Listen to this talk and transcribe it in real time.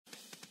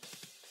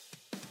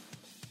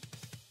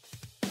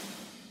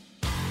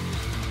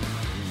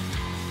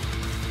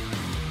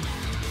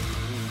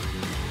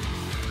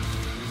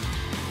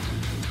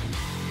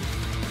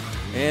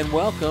And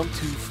welcome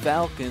to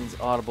Falcons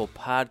Audible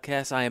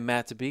Podcast. I am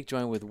Matt DeBeek,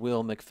 joined with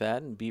Will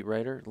McFadden, beat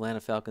writer,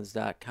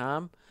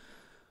 AtlantaFalcons.com.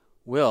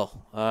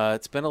 Will,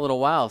 it's been a little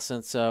while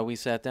since we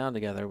sat down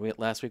together.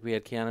 Last week we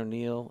had Keanu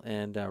Neal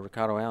and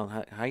Ricardo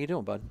Allen. How you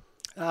doing, bud?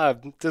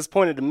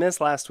 Disappointed to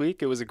miss last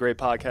week. It was a great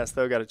podcast,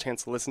 though. Got a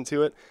chance to listen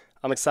to it.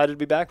 I'm excited to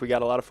be back. We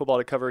got a lot of football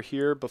to cover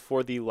here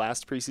before the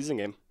last preseason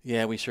game.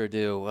 Yeah, we sure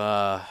do.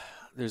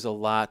 There's a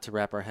lot to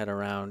wrap our head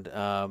around.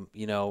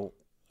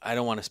 I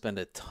don't want to spend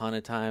a ton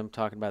of time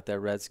talking about that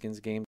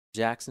Redskins game,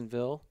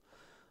 Jacksonville.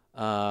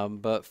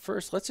 But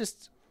first, let's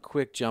just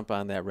quick jump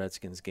on that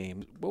Redskins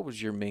game. What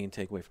was your main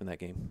takeaway from that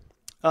game?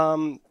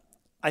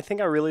 I think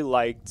I really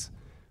liked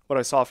what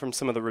I saw from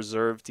some of the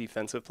reserve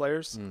defensive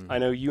players. I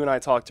know you and I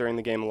talked during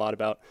the game a lot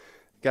about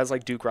guys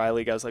like Duke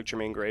Riley, guys like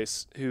Jermaine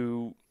Grace,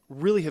 who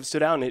really have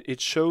stood out. And it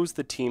shows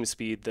the team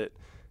speed that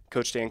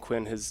Coach Dan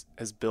Quinn has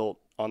built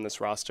on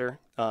this roster,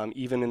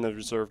 even in the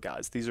reserve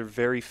guys. These are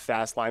very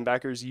fast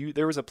linebackers.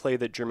 There was a play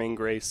that Jermaine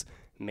Grace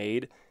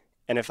made,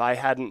 and if I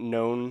hadn't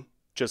known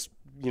just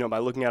by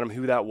looking at him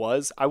who that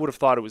was, I would have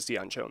thought it was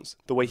Deion Jones.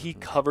 The way he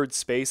covered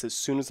space as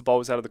soon as the ball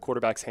was out of the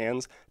quarterback's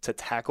hands to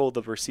tackle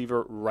the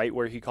receiver right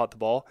where he caught the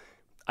ball,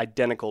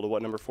 identical to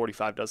what number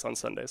 45 does on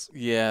Sundays.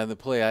 Yeah, the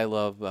play I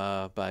love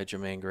by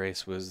Jermaine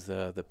Grace was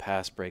the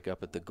pass break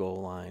up at the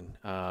goal line.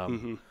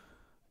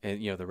 And,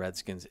 the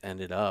Redskins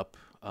ended up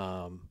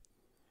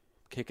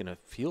kicking a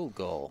field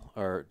goal.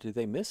 Or did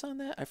they miss on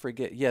that? I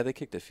forget. Yeah, they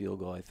kicked a field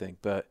goal, I think.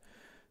 But,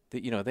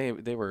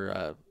 they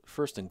were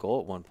first and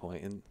goal at one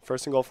point. And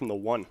first and goal from the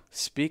 1.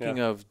 Speaking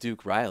of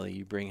Duke Riley,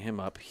 you bring him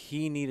up.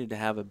 He needed to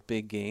have a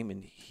big game,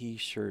 and he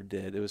sure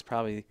did. It was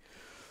probably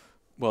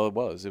 – it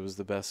was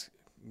the best –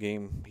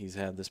 game he's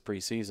had this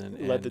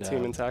preseason. Led the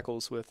team in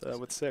tackles with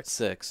 6.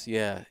 6,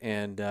 yeah.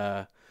 And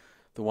the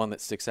one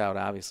that sticks out,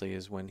 obviously,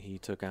 is when he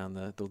took on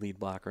the lead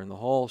blocker in the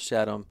hole,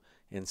 shed him,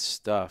 and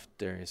stuffed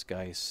Darius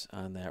Geis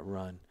on that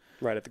run.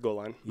 Right at the goal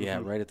line.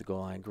 Yeah, right at the goal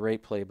line.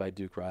 Great play by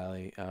Duke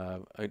Riley.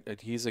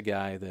 He's a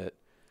guy that,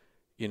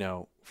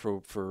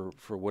 for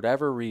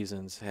whatever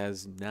reasons,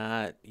 has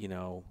not,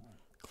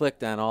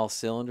 clicked on all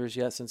cylinders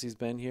yet since he's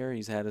been here.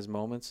 He's had his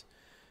moments.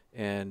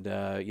 And,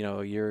 a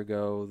year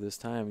ago this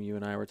time, you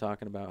and I were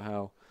talking about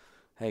how,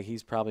 hey,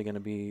 he's probably going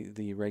to be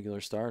the regular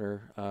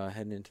starter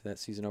heading into that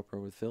season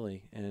opener with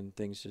Philly, and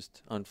things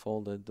just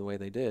unfolded the way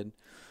they did.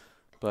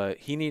 But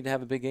he needed to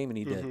have a big game, and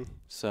he did.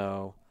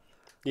 So,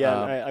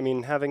 yeah,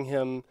 having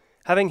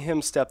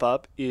him step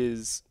up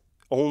is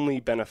only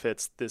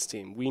benefits this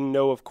team. We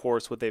know, of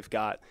course, what they've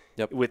got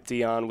with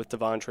Deion, with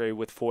Devontae,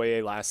 with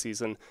Foye last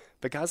season.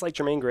 But guys like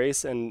Jermaine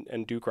Grace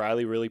and Duke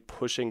Riley really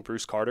pushing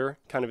Bruce Carter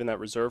kind of in that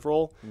reserve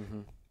role,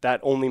 that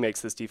only makes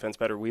this defense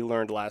better. We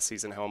learned last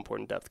season how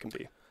important depth can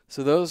be.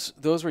 So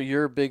those were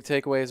your big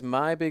takeaways.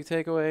 My big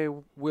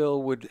takeaway,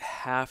 Will, would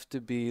have to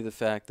be the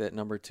fact that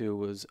number 2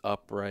 was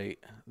upright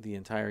the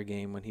entire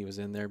game when he was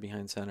in there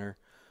behind center.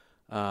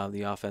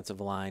 The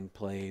offensive line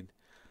played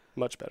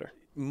much better.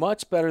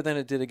 Much better than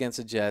it did against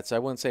the Jets. I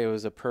wouldn't say it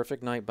was a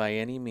perfect night by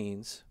any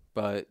means,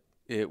 but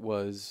it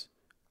was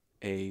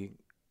a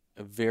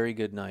very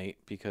good night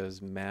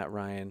because Matt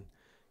Ryan,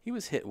 he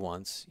was hit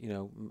once.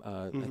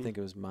 I think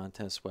it was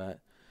Montez Sweat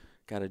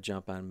got a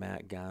jump on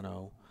Matt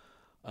Gano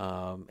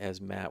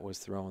as Matt was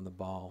throwing the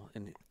ball,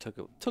 and it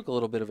took a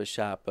little bit of a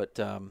shot, but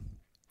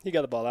he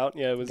got the ball out.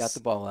 Yeah, got the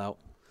ball out.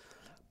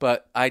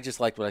 But I just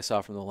liked what I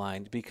saw from the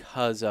line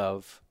because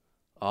of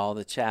all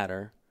the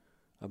chatter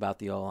about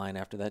the O-line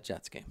after that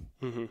Jets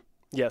game.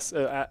 Yes,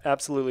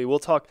 absolutely. We'll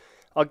talk.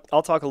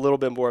 I'll talk a little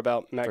bit more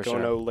about Matt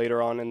Gono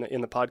later on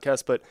in the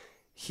podcast, but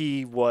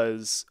he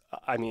was,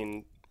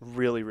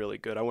 really, really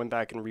good. I went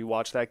back and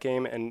rewatched that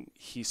game, and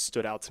he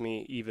stood out to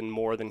me even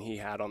more than he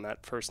had on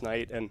that first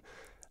night. And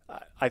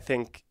I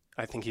think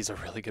he's a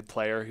really good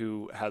player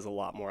who has a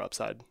lot more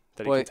upside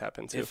that he can tap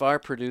into. If our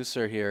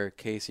producer here,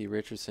 Casey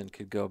Richardson,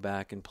 could go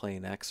back and play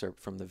an excerpt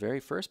from the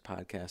very first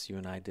podcast you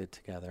and I did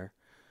together,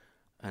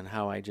 and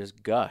how I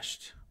just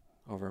gushed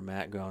over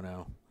Matt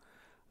Gono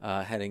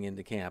heading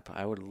into camp.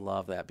 I would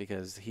love that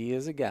because he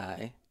is a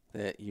guy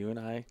that you and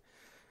I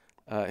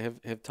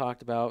have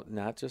talked about,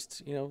 not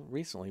just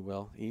recently.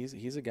 Will,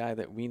 he's a guy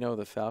that we know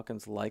the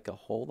Falcons like a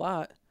whole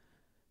lot,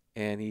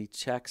 and he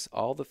checks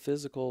all the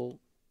physical.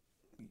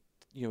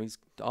 He's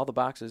all the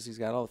boxes. He's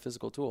got all the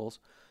physical tools.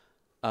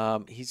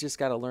 He's just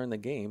got to learn the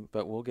game,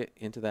 but we'll get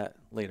into that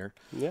later.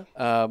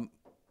 Yeah.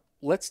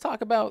 Let's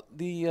talk about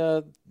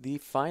the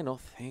final.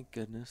 Thank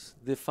goodness,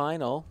 the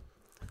final.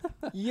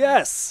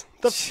 Yes,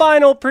 the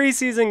final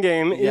preseason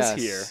game is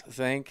here.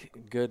 Thank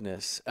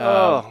goodness.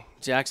 Oh,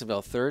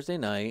 Jacksonville Thursday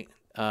night.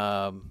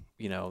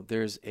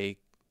 There's a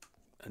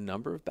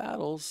number of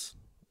battles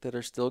that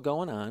are still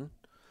going on.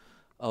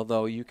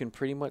 Although you can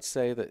pretty much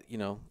say that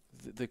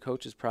the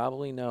coaches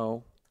probably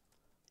know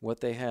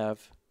what they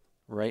have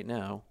right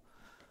now.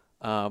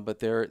 But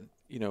they're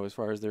as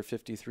far as their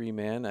 53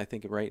 man, I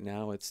think right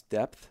now it's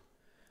depth.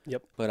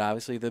 Yep. But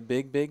obviously the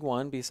big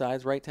one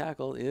besides right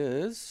tackle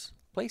is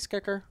place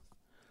kicker.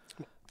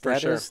 For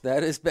sure.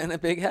 That has been a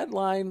big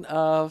headline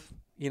of,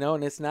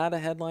 And it's not a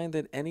headline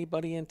that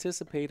anybody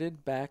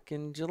anticipated back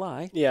in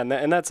July. Yeah,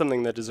 and that's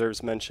something that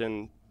deserves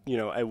mention,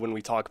 when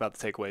we talk about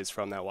the takeaways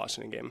from that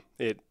Washington game.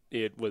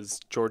 It was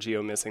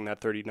Giorgio missing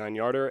that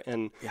 39-yarder,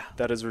 and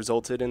that has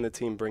resulted in the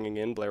team bringing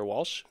in Blair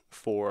Walsh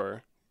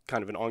for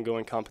kind of an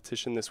ongoing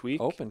competition this week.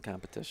 Open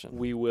competition.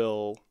 We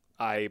will,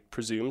 I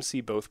presume,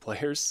 see both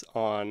players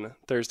on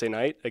Thursday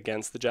night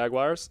against the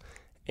Jaguars.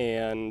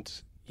 And,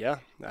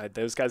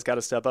 those guys got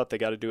to step up. They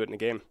got to do it in a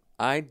game.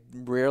 I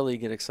rarely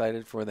get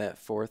excited for that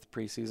fourth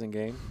preseason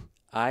game.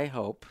 I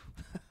hope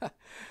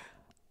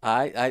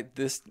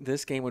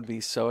this game would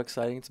be so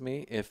exciting to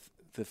me if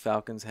the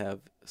Falcons have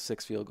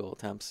 6 field goal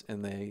attempts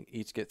and they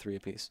each get 3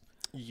 apiece.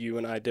 You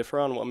and I differ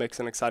on what makes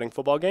an exciting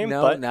football game.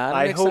 No, but not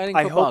an exciting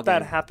football game. I hope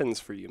that happens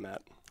for you,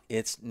 Matt.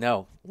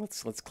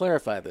 Let's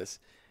clarify this.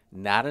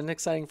 Not an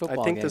exciting football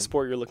game. I think the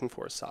sport you're looking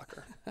for is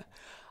soccer.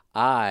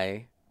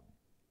 I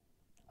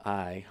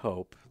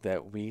hope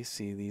that we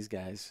see these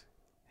guys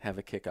have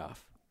a kickoff.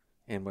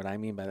 And what I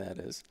mean by that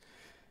is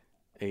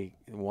a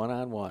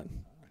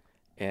one-on-one.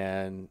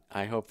 And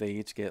I hope they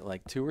each get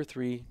like 2 or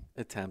 3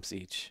 attempts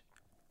each.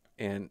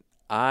 And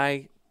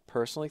I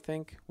personally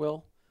think,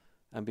 Will,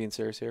 I'm being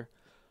serious here,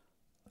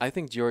 I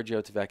think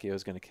Giorgio Tavecchio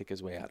is going to kick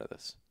his way out of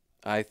this.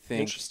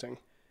 Interesting.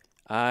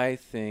 I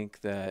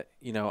think that,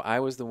 I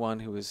was the one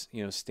who was,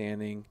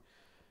 standing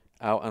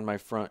out on my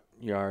front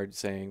yard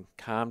saying,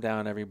 calm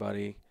down,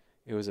 everybody.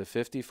 It was a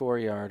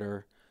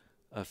 54-yarder,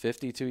 a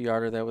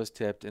 52-yarder that was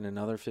tipped, and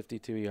another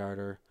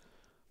 52-yarder.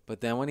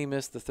 But then when he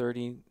missed the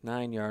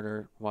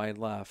 39-yarder wide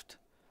left,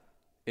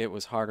 it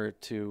was harder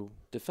to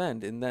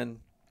defend. And then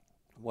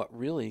what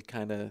really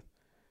kind of,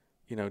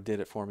 did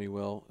it for me,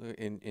 Will,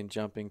 in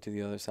jumping to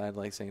the other side,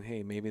 like saying,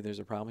 hey, maybe there's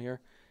a problem here,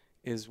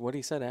 is what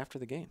he said after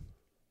the game,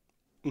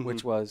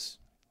 which was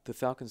the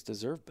Falcons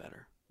deserve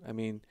better. I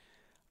mean,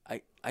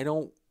 I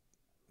don't –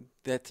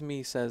 that to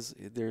me says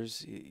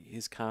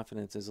his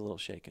confidence is a little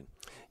shaken.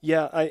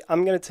 Yeah,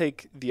 I'm going to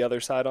take the other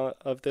side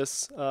of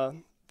this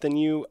than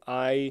you.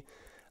 I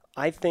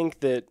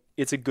think that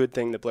it's a good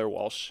thing that Blair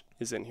Walsh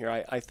is in here.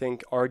 I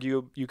think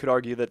you could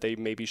argue that they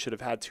maybe should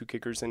have had 2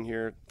 kickers in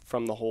here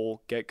from the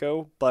whole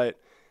get-go. But,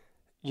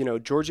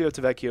 Giorgio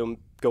Tavecchio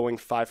going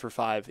 5 for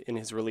 5 in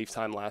his relief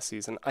time last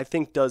season, I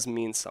think does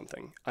mean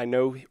something. I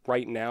know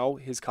right now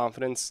his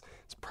confidence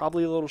is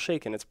probably a little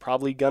shaken. It's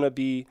probably going to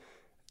be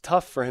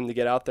tough for him to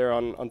get out there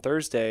on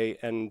Thursday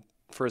and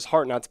for his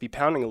heart not to be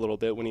pounding a little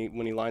bit when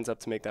he lines up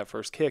to make that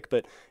first kick.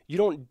 But you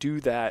don't do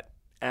that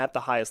at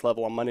the highest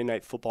level on Monday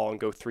Night Football and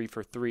go 3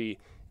 for 3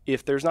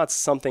 if there's not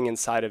something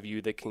inside of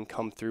you that can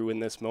come through in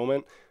this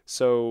moment.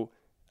 So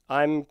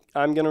I'm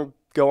going to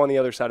go on the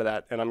other side of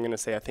that, and I'm going to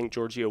say I think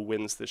Giorgio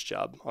wins this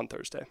job on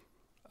Thursday.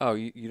 Oh,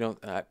 you don't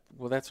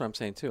well, that's what I'm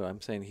saying, too.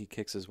 I'm saying he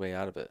kicks his way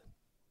out of it.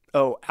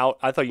 Oh, out!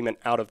 I thought you meant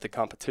out of the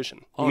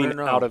competition. You mean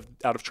no. out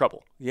of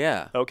trouble?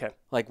 Yeah. Okay.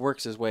 Like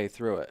works his way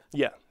through it.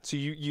 Yeah. So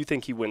you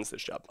think he wins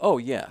this job? Oh,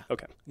 yeah.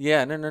 Okay.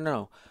 Yeah,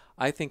 no.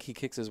 I think he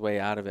kicks his way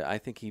out of it. I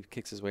think he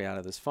kicks his way out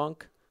of this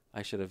funk.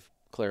 I should have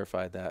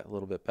clarified that a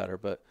little bit better,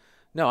 but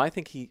no, I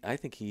think he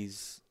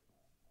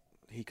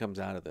comes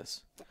out of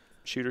this.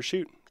 Shoot or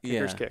shoot.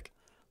 Kicker's kick.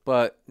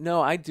 But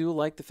no, I do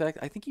like the fact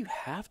I think you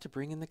have to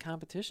bring in the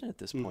competition at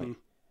this point.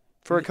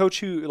 For a coach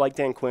who like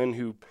Dan Quinn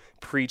who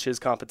preaches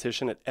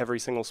competition at every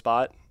single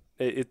spot,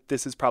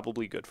 this is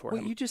probably good for him.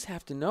 Well, you just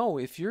have to know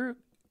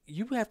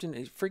you have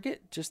to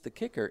forget just the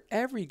kicker.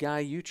 Every guy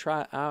you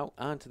try out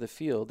onto the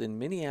field in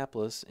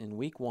Minneapolis in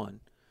week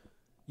 1,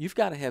 you've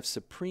got to have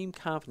supreme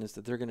confidence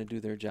that they're going to do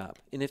their job.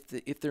 And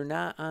if they're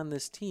not on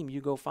this team,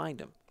 you go find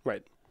them.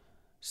 Right.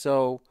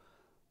 So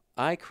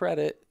I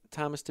credit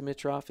Thomas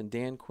Dimitroff and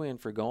Dan Quinn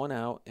for going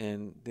out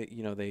and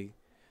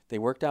they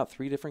worked out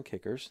 3 different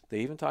kickers. They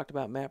even talked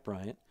about Matt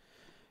Bryant.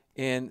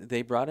 And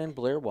they brought in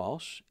Blair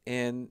Walsh.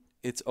 And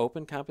it's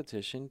open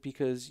competition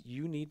because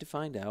you need to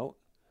find out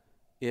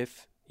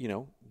if,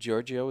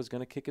 Giorgio is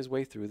going to kick his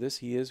way through this.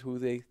 He is who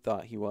they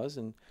thought he was.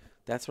 And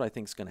that's what I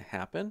think is going to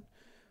happen.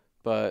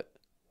 But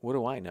what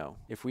do I know?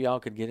 If we all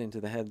could get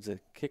into the heads of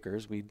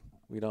kickers, we'd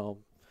all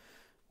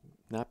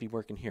not be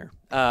working here.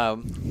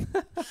 All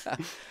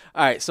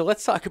right, so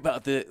let's talk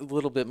about a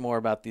little bit more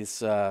about this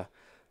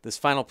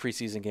final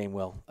preseason game,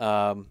 Will.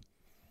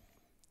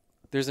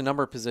 There's a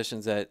number of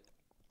positions that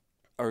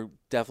are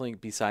definitely,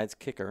 besides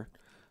kicker,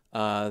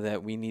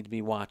 that we need to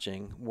be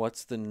watching.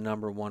 What's the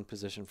number 1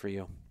 position for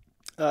you?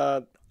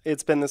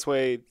 It's been this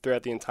way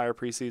throughout the entire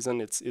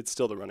preseason. It's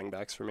still the running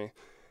backs for me.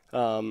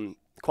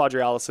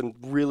 Quadri Allison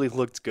really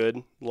looked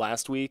good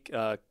last week.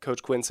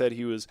 Coach Quinn said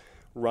he was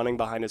running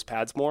behind his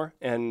pads more.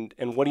 And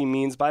what he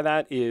means by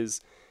that is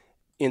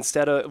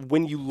instead of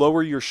when you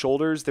lower your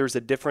shoulders, there's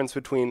a difference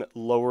between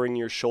lowering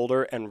your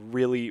shoulder and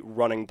really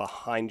running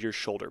behind your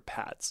shoulder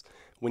pads.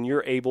 When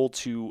you're able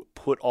to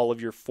put all of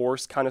your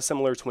force, kind of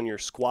similar to when you're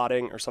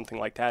squatting or something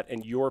like that,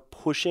 and you're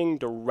pushing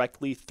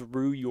directly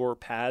through your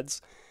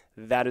pads,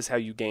 that is how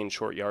you gain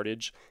short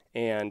yardage.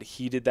 And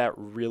he did that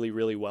really,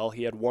 really well.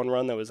 He had one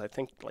run that was, I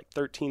think, like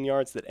 13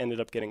 yards that ended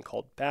up getting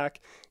called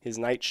back. His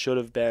night should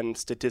have been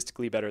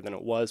statistically better than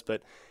it was,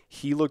 but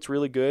he looked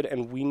really good.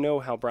 And we know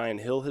how Brian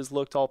Hill has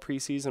looked all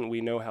preseason.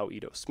 We know how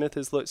Ito Smith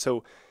has looked.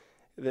 So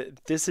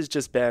this has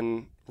just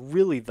been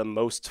really the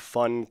most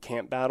fun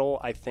camp battle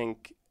I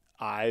think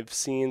I've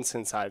seen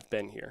since I've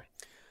been here.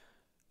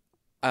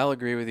 I'll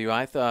agree with you.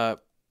 I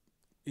thought,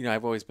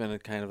 I've always been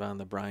kind of on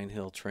the Brian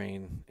Hill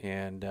train,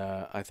 and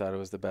I thought it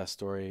was the best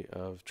story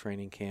of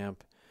training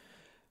camp.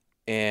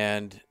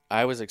 And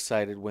I was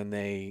excited when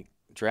they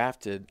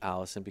drafted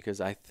Allison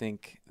because I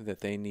think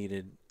that they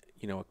needed,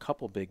 a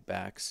couple big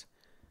backs.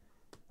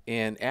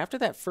 And after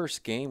that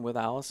first game with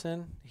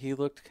Allison, he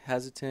looked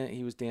hesitant.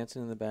 He was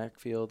dancing in the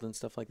backfield and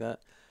stuff like that.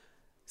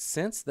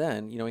 Since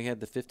then, he had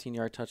the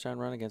 15-yard touchdown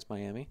run against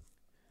Miami.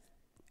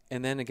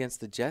 And then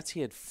against the Jets,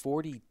 he had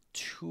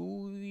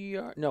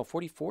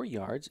 44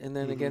 yards. And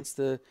then against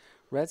the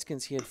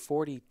Redskins, he had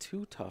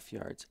 42 tough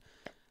yards.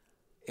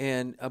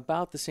 And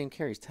about the same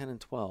carries, 10 and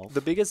 12.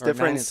 The biggest difference,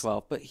 9 difference, and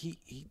 12. But he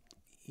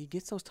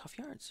gets those tough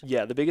yards.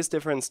 Yeah, the biggest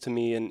difference to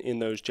me in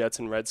those Jets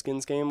and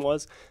Redskins game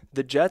was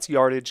the Jets'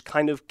 yardage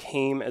kind of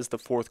came as the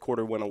fourth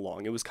quarter went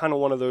along. It was kind of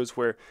one of those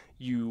where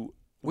you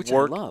I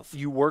love.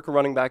 You work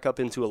running back up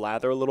into a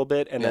lather a little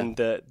bit, and then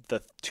the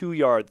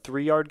 2-yard,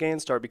 3-yard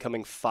gains start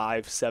becoming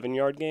 5,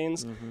 7-yard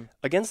gains.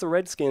 Against the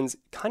Redskins,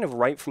 kind of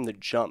right from the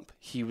jump,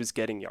 he was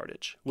getting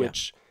yardage,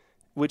 which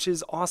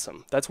is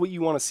awesome. That's what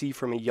you want to see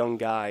from a young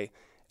guy.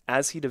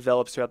 As he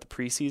develops throughout the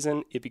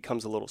preseason, it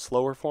becomes a little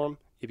slower for him.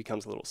 It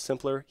becomes a little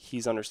simpler.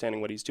 He's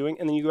understanding what he's doing,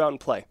 and then you go out and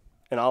play.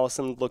 And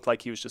Allison looked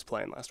like he was just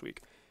playing last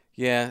week.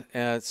 Yeah,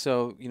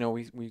 so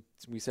we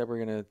said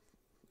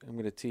I'm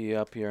gonna tee you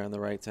up here on the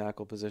right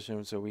tackle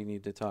position, so we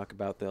need to talk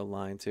about the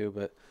line too.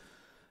 But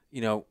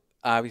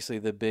obviously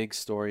the big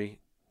story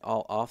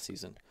all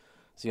offseason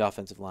is the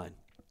offensive line.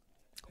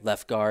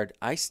 Left guard,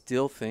 I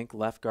still think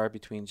left guard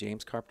between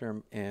James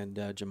Carpenter and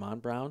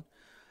Jamon Brown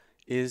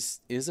is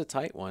a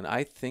tight one.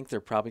 I think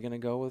they're probably going to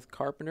go with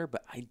Carpenter,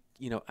 but I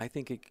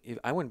think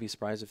I wouldn't be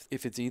surprised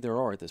if it's either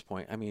or at this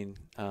point. I mean,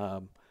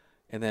 and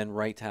then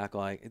right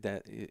tackle,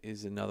 that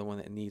is another one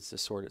that needs to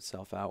sort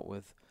itself out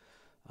with.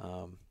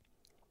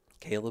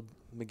 Caleb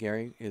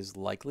McGarry is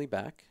likely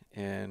back,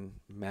 and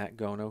Matt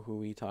Gono, who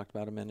we talked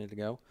about a minute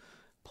ago,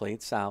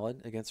 played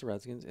solid against the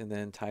Redskins, and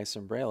then Ty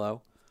Sombrello,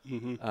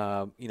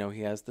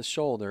 he has the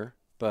shoulder,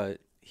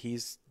 but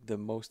he's the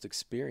most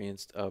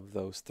experienced of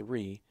those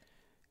three,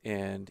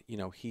 and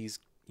he's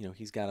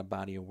got a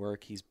body of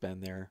work. He's been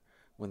there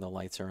when the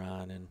lights are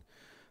on, and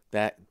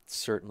that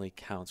certainly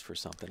counts for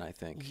something, I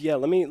think. Yeah,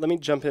 let me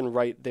jump in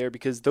right there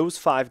because those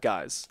 5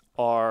 guys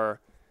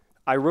are.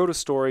 I wrote a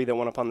story that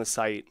went up on the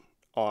site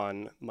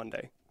on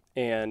Monday,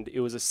 and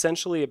it was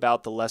essentially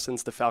about the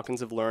lessons the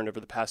Falcons have learned over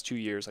the past 2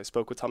 years. I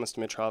spoke with Thomas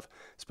Dimitroff,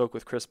 spoke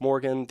with Chris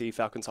Morgan, the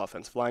Falcons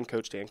offensive line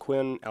coach, Dan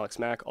Quinn, Alex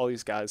Mack, all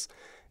these guys,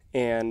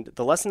 and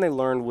the lesson they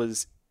learned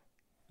was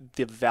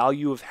the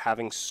value of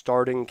having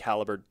starting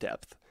caliber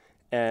depth.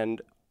 And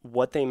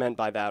what they meant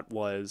by that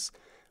was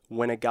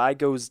when a guy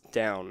goes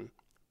down,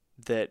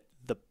 that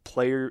the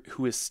player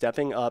who is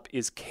stepping up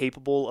is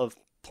capable of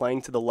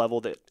playing to the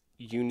level that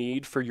you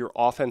need for your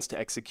offense to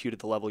execute at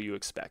the level you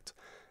expect.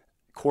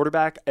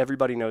 Quarterback,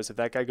 everybody knows if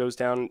that guy goes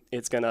down,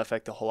 it's going to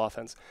affect the whole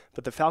offense.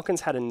 But the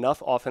Falcons had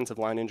enough offensive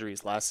line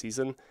injuries last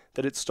season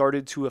that it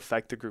started to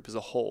affect the group as a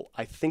whole.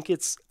 I think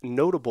it's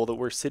notable that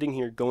we're sitting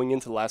here going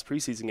into the last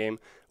preseason game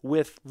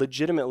with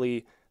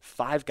legitimately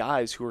 5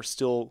 guys who are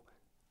still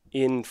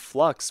in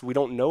flux. We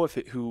don't know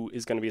who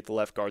is going to be at the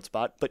left guard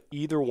spot, but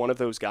either one of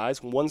those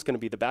guys, one's going to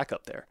be the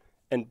backup there.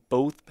 And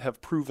both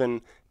have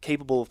proven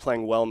capable of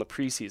playing well in the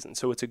preseason.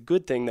 So it's a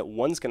good thing that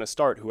one's going to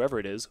start, whoever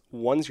it is.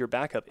 One's your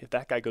backup. If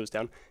that guy goes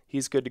down,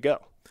 he's good to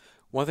go.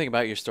 One thing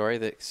about your story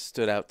that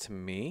stood out to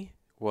me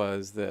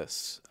was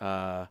this.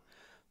 The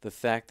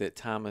fact that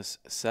Thomas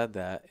said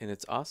that, and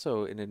it's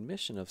also an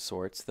admission of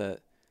sorts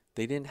that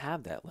they didn't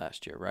have that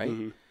last year, right?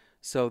 Mm-hmm.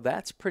 So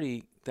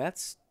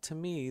to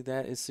me,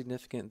 that is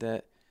significant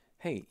that,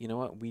 hey, you know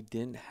what? We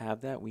didn't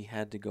have that. We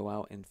had to go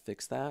out and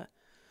fix that.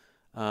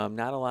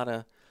 Not a lot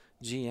of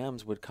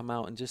GMs would come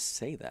out and just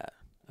say that.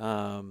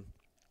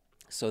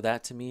 So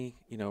that to me,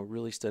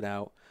 really stood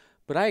out.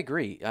 But I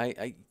agree.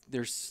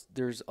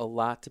 There's a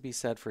lot to be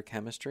said for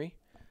chemistry.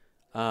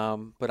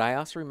 But I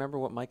also remember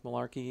what Mike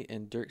Mularkey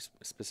and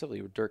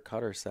specifically what Dirk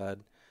Cutter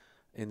said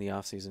in the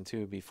offseason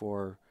too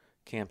before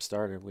camp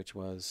started, which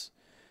was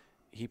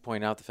he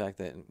pointed out the fact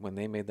that when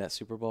they made that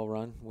Super Bowl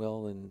run,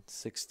 Will, in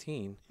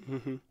 2016,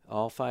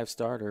 all 5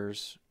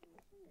 starters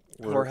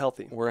were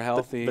healthy.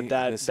 But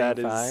that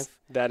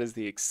is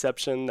the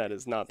exception. That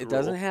is not the rule. It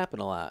doesn't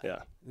happen a lot.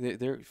 Yeah.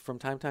 There from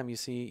time to time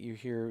you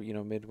hear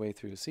midway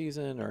through the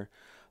season or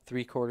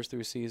 3 quarters through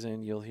the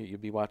season you'll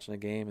be watching a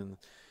game and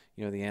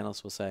the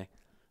analysts will say,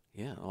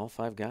 yeah, all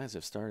 5 guys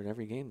have started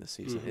every game this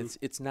season.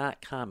 It's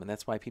not common.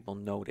 That's why people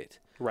note it.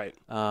 Right.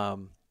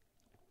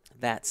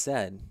 That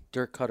said,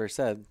 Dirk Cutter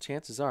said,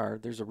 chances are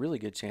there's a really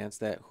good chance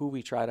that who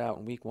we tried out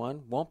in week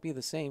 1 won't be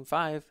the same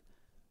 3,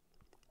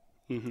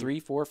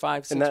 4,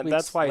 5, 6 and weeks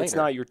that's why later. it's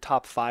not your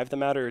top 5 that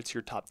matter, it's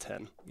your top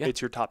 10. Yeah.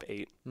 It's your top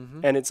 8.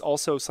 And it's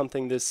also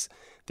something this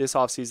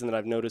offseason that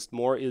I've noticed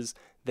more is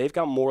they've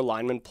got more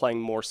linemen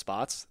playing more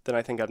spots than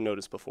I think I've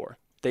noticed before.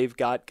 They've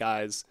got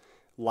guys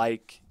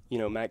like,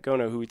 Matt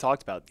Gono, who we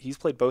talked about. He's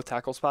played both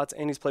tackle spots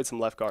and he's played some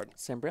left guard.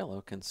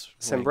 Sambrello can swing.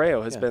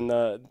 Sambrello has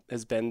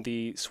been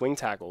the swing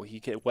tackle.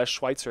 Wes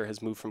Schweitzer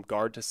has moved from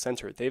guard to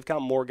center. They've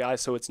got more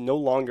guys, so it's no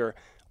longer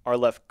our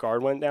left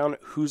guard went down.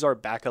 Who's our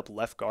backup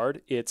left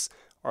guard? It's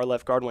our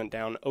left guard went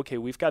down. Okay,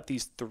 we've got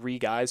these 3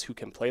 guys who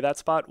can play that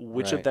spot.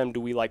 Which of them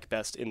do we like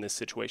best in this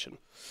situation?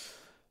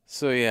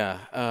 So,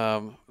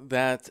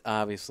 that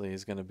obviously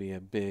is going to be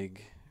a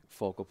big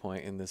focal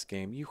point in this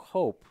game. You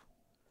hope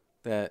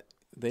that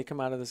they come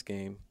out of this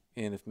game,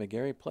 and if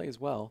McGarry plays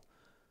well,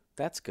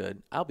 that's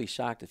good. I'll be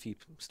shocked if he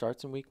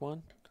starts in week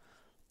 1,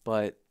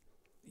 but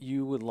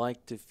you would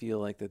like to feel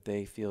like that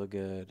they feel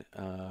good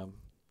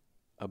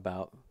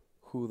about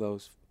who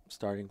those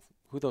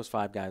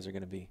 5 guys are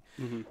going to be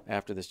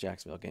after this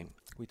Jacksonville game.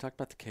 We talked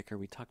about the kicker.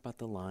 We talked about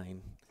the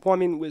line. Well, I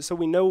mean, so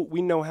we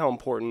know how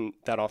important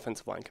that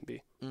offensive line can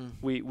be.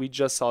 We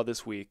just saw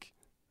this week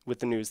with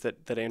the news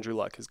that Andrew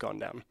Luck has gone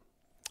down.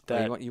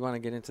 You want to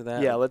get into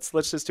that? Yeah, let's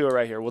just do it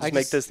right here. We'll just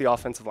make this the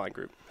offensive line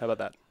group. How about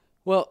that?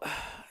 Well,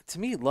 to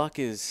me, Luck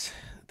is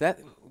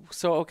that.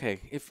 So okay,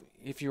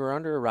 if you were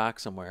under a rock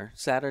somewhere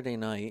Saturday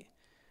night,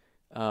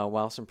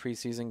 while some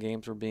preseason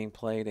games were being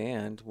played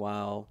and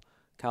while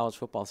college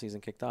football season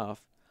kicked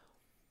off,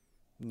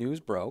 news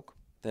broke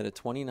that a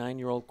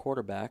 29-year-old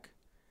quarterback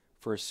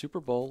for a Super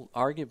Bowl,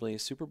 arguably a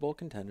Super Bowl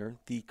contender,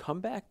 the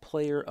comeback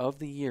player of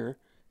the year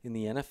in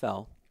the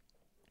NFL,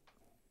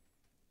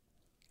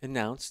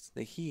 announced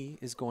that he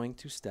is going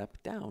to step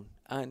down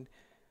on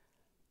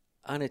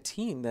a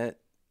team that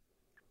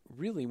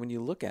really, when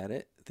you look at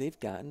it, they've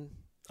gotten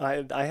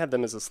I had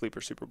them as a sleeper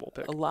Super Bowl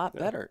pick. A lot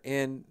better.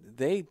 And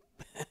the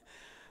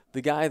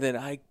guy that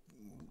I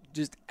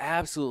just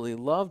absolutely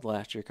loved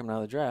last year coming out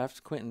of the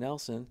draft, Quentin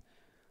Nelson,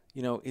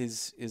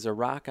 is a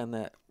rock on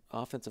that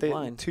offensive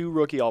line. 2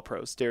 rookie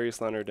All-Pros,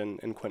 Darius Leonard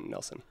and Quentin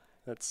Nelson.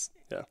 That's,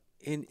 yeah.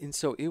 And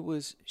so it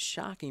was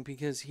shocking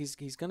because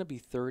he's going to be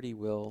 30,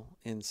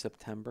 in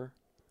September.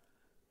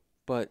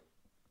 But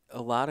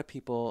a lot of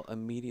people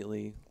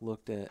immediately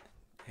looked at,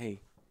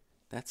 hey,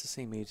 that's the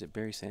same age that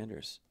Barry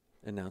Sanders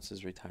announced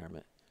his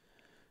retirement.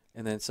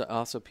 And then so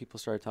also people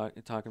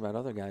started talking about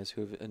other guys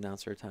who have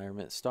announced their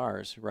retirement,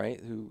 stars, right,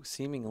 who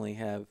seemingly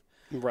have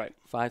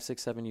 5,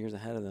 6, 7 years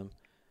ahead of them.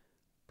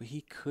 But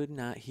he could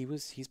not.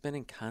 He's been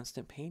in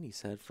constant pain, he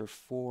said, for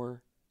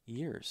 4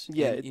 years.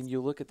 Yeah, and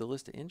you look at the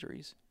list of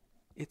injuries.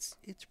 It's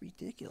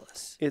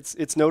ridiculous.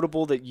 It's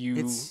notable that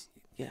you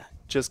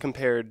just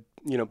compared,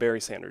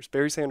 Barry Sanders.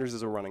 Barry Sanders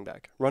is a running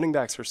back. Running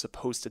backs are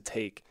supposed to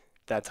take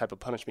that type of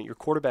punishment. Your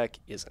quarterback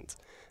isn't.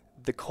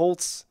 The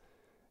Colts,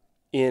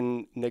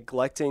 in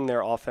neglecting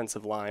their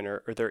offensive line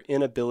or their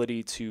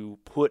inability to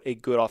put a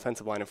good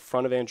offensive line in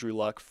front of Andrew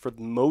Luck for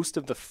most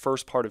of the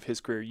first part of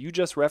his career. You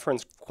just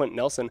referenced Quentin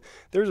Nelson.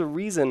 There's a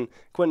reason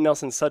Quentin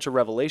Nelson's such a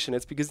revelation.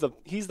 It's because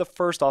he's the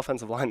first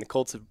offensive line the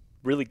Colts have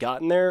really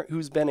gotten there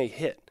who's been a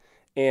hit.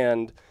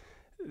 And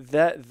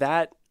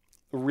that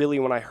really,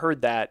 when I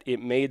heard that,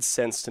 it made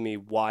sense to me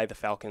why the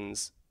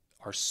Falcons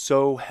are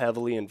so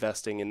heavily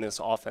investing in this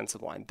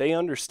offensive line. They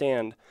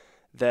understand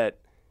that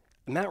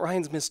Matt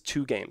Ryan's missed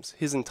 2 games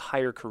his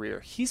entire career.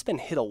 He's been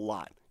hit a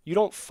lot. You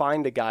don't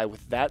find a guy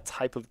with that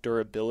type of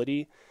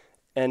durability,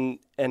 and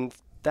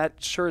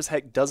that sure as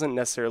heck doesn't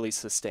necessarily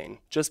sustain.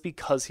 Just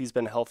because he's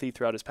been healthy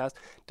throughout his past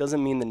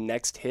doesn't mean the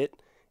next hit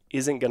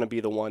isn't going to be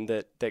the one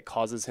that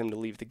causes him to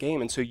leave the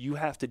game. And so you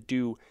have to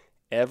do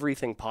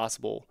everything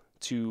possible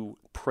to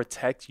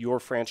protect your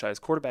franchise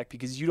quarterback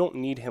because you don't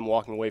need him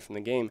walking away from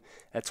the game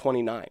at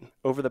 29.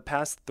 Over the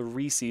past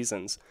 3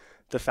 seasons,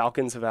 the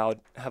Falcons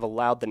have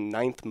allowed the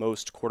 9th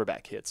most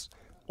quarterback hits.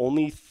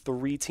 Only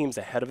 3 teams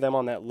ahead of them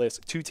on that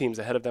list, 2 teams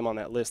ahead of them on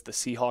that list, the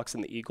Seahawks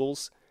and the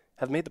Eagles,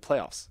 have made the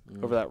playoffs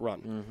over that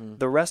run. Mm-hmm.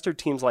 The rest are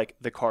teams like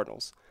the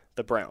Cardinals,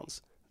 the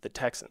Browns, the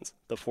Texans,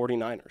 the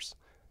 49ers.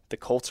 The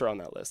Colts are on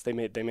that list. They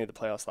made the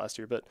playoffs last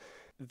year, but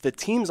the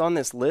teams on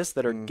this list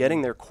that are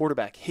getting their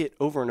quarterback hit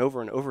over and over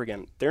and over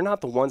again, they're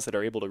not the ones that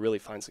are able to really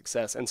find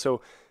success. And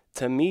so,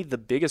 to me, the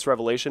biggest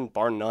revelation,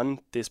 bar none,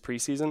 this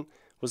preseason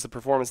was the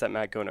performance that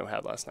Matt Gono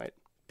had last night.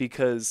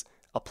 Because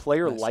a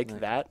player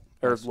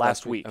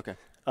last week. Okay.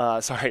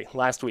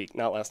 Last week,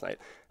 not last night.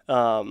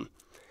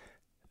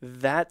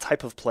 That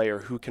type of player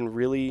who can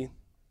really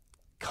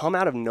come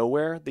out of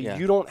nowhere, that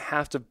you don't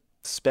have to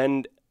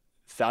spend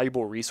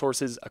valuable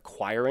resources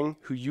acquiring,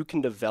 who you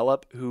can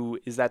develop, who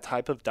is that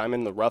type of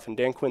diamond in the rough. And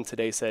Dan Quinn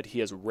today said he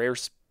has rare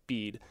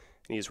speed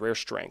and he has rare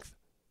strength.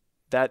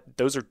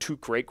 Those are 2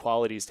 great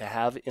qualities to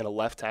have in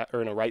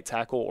a right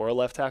tackle or a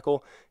left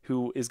tackle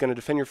who is going to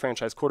defend your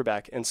franchise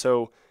quarterback. And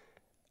so,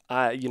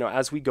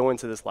 as we go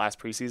into this last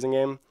preseason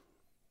game,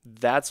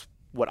 that's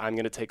what I'm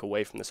going to take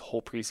away from this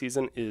whole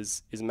preseason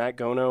is Matt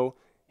Gono,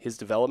 his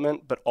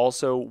development, but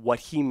also what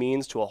he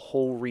means to a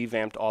whole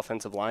revamped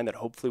offensive line that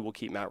hopefully will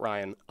keep Matt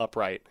Ryan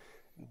upright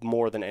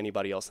more than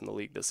anybody else in the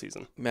league this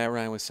season. Matt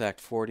Ryan was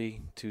sacked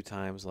 42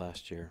 times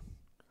last year.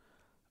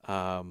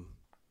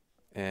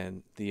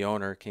 And the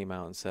owner came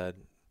out and said,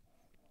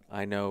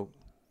 I know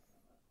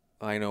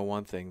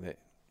one thing, that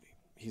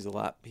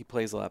he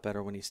plays a lot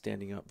better when he's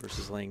standing up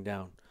versus laying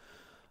down.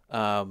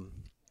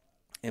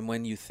 And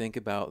when you think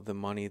about the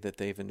money that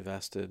they've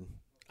invested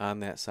on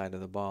that side of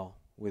the ball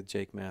with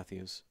Jake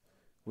Matthews,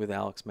 with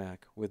Alex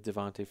Mack, with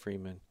Devontae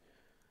Freeman,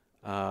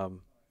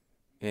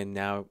 and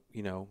now,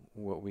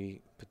 what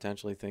we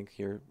potentially think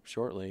here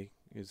shortly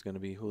is going to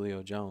be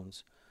Julio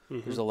Jones.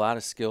 Mm-hmm. There's a lot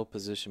of skill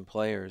position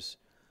players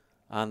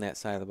on that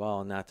side of the ball,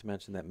 and not to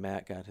mention that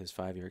Matt got his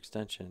 5-year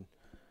extension,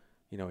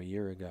 a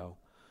year ago.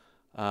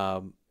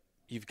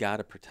 You've got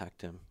to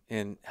protect him.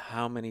 And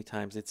how many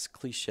times, it's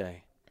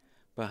cliche,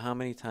 but how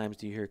many times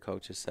do you hear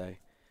coaches say,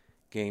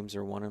 games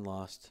are won and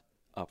lost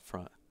up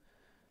front?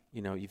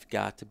 You've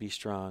got to be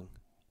strong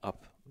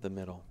up the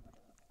middle.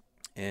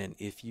 And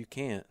if you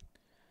can't,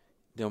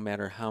 no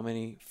matter how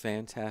many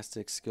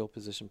fantastic skill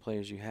position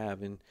players you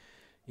have, and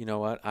you know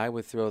what, I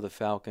would throw the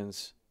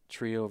Falcons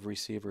trio of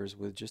receivers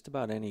with just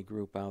about any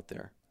group out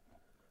there.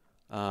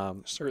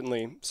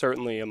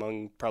 Certainly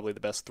among probably the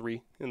best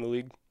 3 in the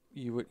league.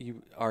 You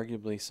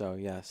arguably so,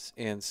 yes.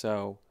 And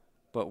so,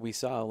 but we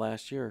saw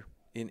last year,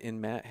 in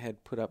Matt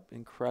had put up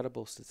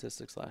incredible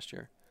statistics last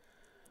year.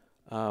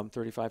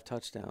 35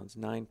 touchdowns,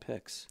 9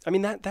 picks. I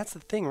mean, that's the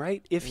thing,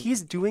 right? If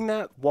he's doing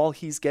that while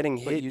he's getting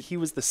hit, he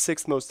was the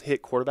 6th most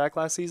hit quarterback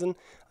last season.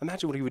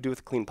 Imagine what he would do with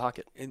a clean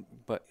pocket.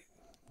 But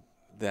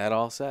that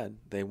all said,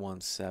 they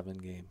won 7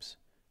 games.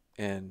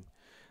 And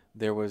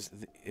there was,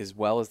 as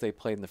well as they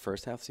played in the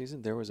first half of the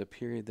season, there was a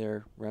period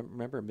there,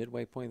 remember,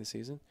 midway point of the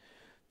season,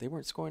 they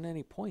weren't scoring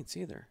any points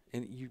either.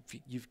 And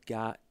you've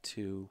got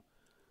to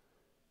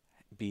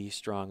be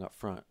strong up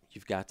front.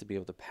 You've got to be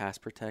able to pass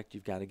protect.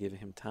 You've got to give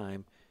him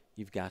time.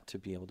 You've got to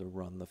be able to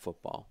run the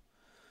football.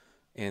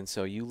 And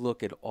so you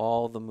look at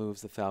all the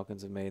moves the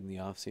Falcons have made in the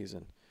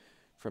offseason.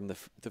 From the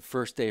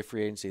first day of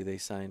free agency, they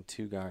signed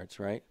 2 guards,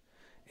 right?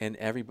 And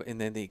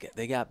then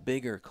they got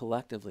bigger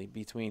collectively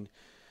between,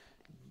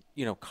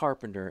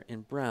 Carpenter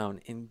and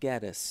Brown and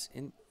Geddes.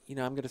 And,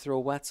 I'm going to throw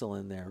Wetzel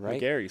in there,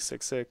 right? McGarry,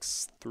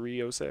 6'6",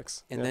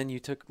 306. And then you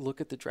look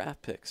at the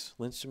draft picks,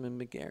 Lindstrom and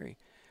McGarry.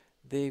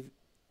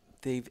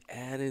 They've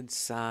added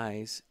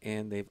size,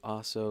 and they've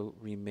also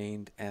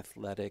remained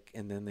athletic.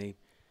 And then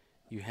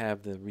you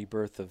have the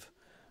rebirth of,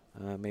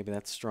 maybe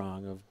that's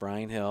strong, of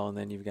Brian Hill, and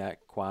then you've got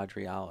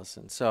Quadri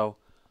Allison. So,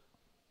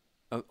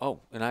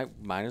 and I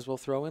might as well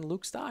throw in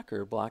Luke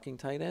Stocker, blocking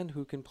tight end,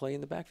 who can play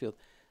in the backfield.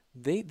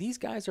 These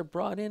guys are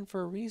brought in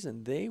for a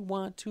reason. They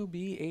want to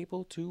be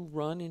able to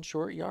run in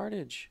short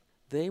yardage.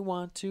 They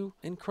want to,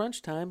 in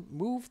crunch time,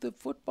 move the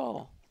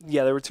football.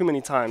 Yeah, there were too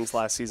many times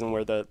last season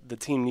where the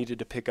team needed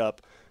to pick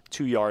up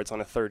 2 yards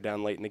on a 3rd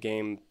down late in the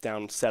game,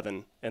 down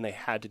 7, and they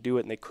had to do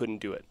it, and they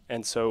couldn't do it.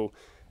 And so,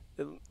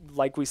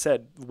 like we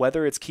said,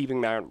 whether it's keeping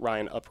Matt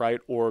Ryan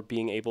upright or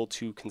being able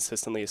to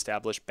consistently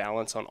establish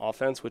balance on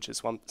offense, which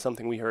is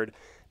something we heard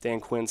Dan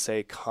Quinn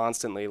say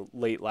constantly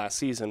late last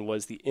season,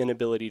 was the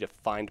inability to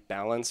find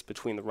balance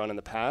between the run and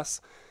the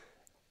pass.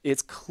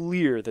 It's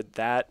clear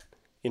that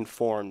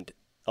informed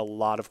a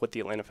lot of what the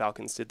Atlanta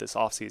Falcons did this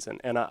offseason,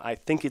 and I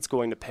think it's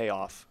going to pay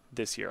off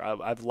this year.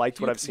 I've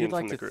liked what I've seen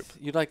from the group.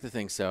 You'd like to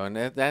think so, and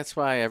that's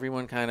why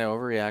everyone kind of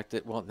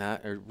overreacted. Well,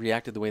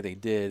 reacted the way they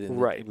did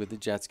with the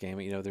Jets game.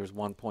 There was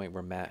one point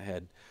where Matt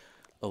had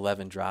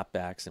 11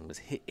 dropbacks and was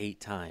hit 8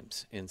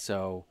 times, and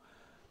so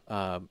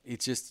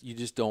it's just you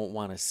just don't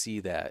want to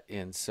see that,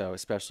 and so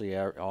especially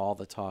all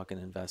the talk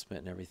and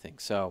investment and everything.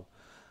 So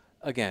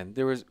again,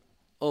 there was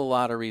a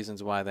lot of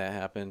reasons why that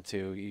happened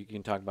too. You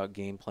can talk about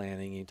game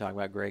planning. You can talk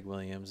about Greg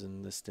Williams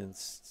and the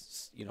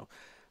stunts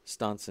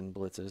and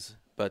blitzes.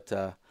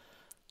 But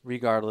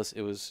regardless,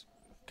 it was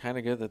kind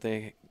of good that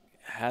they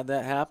had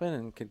that happen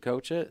and could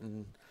coach it.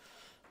 And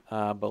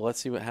but let's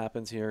see what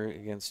happens here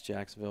against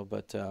Jacksonville.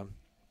 But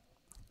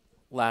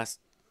last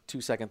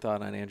 2-second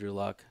thought on Andrew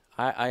Luck.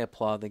 I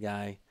applaud the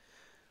guy.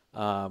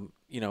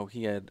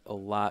 He had a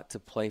lot to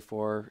play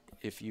for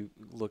if you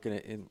look at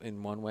it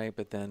in one way,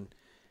 but then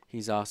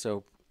he's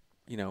also,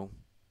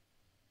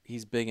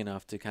 he's big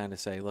enough to kind of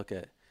say, look,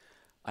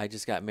 I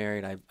just got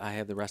married. I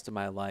have the rest of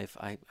my life.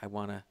 I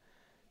want to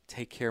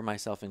take care of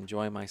myself,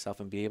 enjoy myself,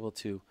 and be able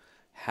to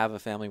have a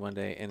family one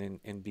day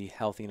and be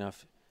healthy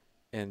enough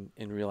and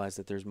realize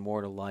that there's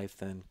more to life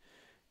than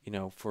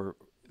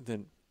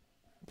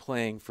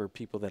playing for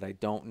people that I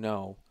don't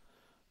know.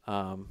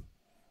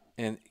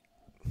 And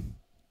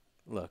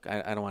look,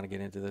 I don't want to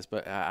get into this,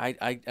 but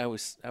I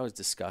was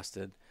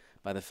disgusted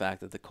by the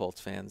fact that the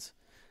Colts fans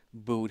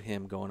booed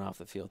him going off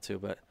the field too.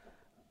 But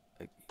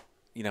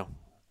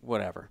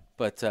whatever.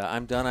 But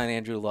I'm done on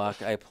Andrew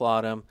Luck. I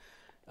applaud him.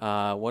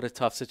 What a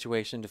tough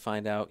situation to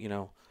find out,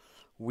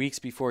 weeks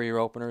before your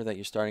opener that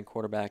your starting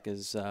quarterback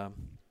is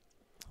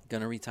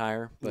gonna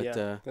retire, but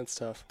yeah, that's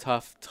tough.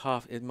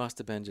 Tough. It must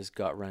have been just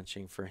gut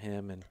wrenching for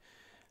him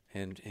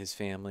and his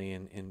family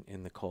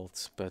in the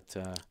Colts. But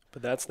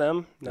that's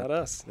them, not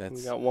us.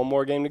 We got one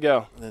more game to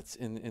go. That's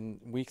in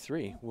week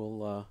 3.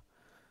 We'll.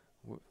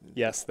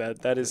 Yes,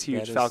 that is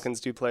huge. Falcons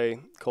do play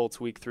Colts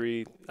week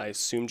 3. I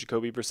assume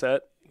Jacoby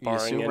Brissett,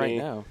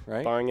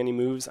 barring any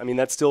moves. I mean,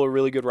 that's still a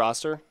really good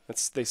roster.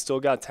 They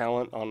still got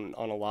talent on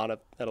a lot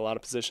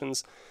of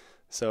positions.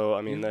 So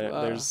I mean,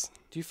 there's.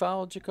 Do you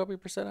follow Jacoby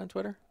Brissett on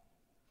Twitter?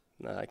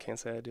 No, I can't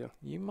say I do.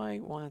 You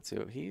might want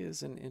to. He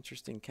is an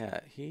interesting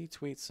cat. He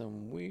tweets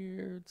some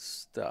weird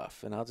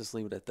stuff, and I'll just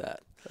leave it at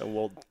that.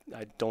 Well,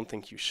 I don't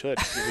think you should.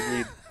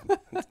 It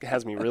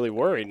has me really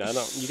worried.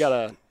 You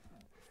gotta.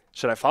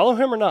 Should I follow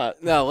him or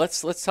not? No,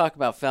 let's talk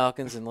about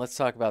Falcons and let's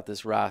talk about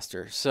this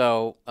roster.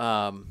 So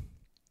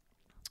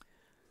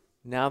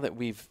now that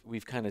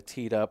we've kind of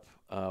teed up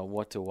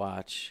what to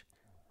watch,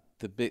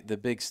 the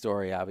big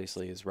story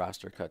obviously is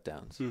roster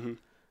cutdowns.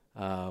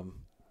 Mm-hmm.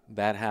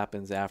 That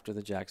happens after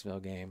the Jacksonville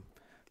game.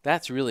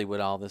 That's really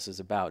what all this is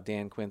about.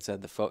 Dan Quinn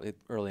said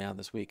early on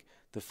this week,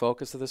 the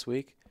focus of this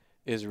week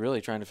is really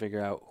trying to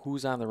figure out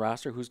who's on the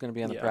roster, who's going to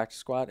be on the practice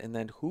squad, and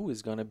then who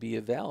is going to be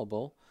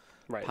available,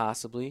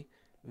 possibly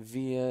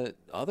via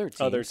other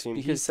teams.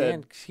 Because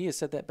he has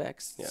said that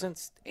back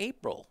since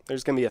April.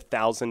 There's going to be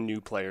 1,000 new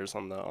players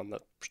on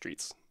the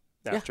streets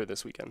after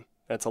this weekend.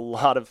 That's a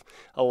lot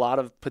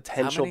of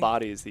potential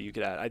bodies that you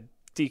could add.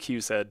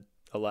 DQ said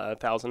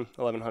 1,000,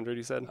 1,100.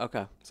 He said.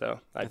 Okay. So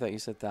I thought you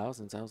said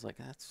thousands. I was like,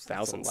 that's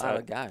thousands. A lot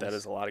of guys. That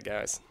is a lot of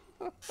guys.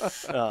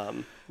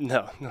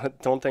 No,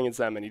 don't think it's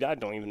that many. I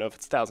don't even know if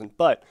it's 1,000,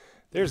 but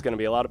there's going to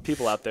be a lot of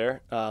people out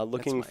there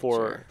looking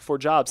for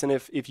jobs. And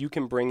if you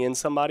can bring in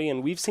somebody,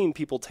 and we've seen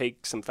people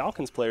take some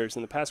Falcons players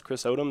in the past.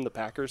 Chris Odom, the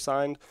Packers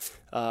signed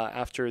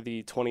after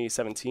the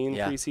 2017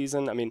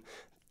 preseason. I mean,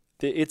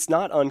 it's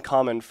not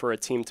uncommon for a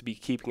team to be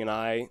keeping an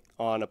eye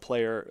on a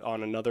player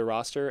on another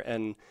roster,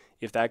 and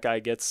if that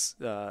guy hits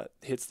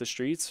the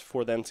streets,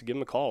 for them to give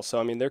him a call. So,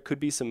 I mean, there could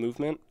be some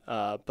movement.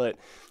 But,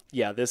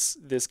 yeah,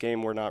 this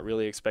game we're not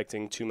really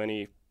expecting too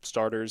many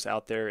starters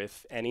out there,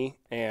 if any,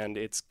 and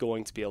it's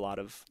going to be a lot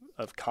of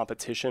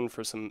competition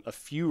for a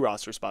few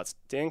roster spots.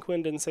 Dan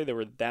Quinn didn't say there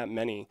were that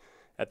many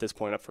at this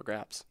point up for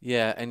grabs.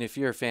 Yeah, and if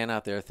you're a fan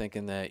out there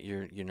thinking that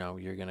you're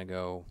going to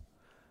go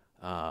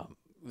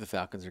the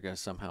Falcons are going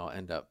to somehow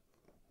end up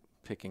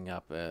picking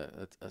up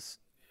a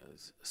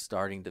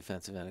starting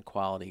defensive end, a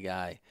quality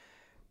guy,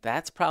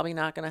 that's probably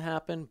not going to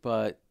happen,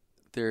 but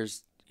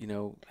there's,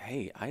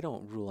 hey, I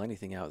don't rule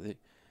anything out.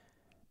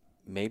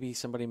 Maybe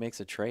somebody makes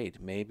a trade.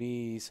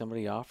 Maybe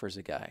somebody offers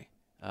a guy.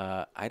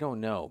 I don't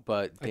know,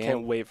 but I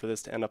can't wait for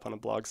this to end up on a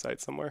blog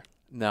site somewhere.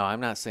 No, I'm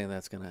not saying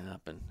that's going to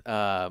happen.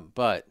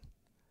 But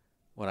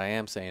what I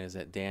am saying is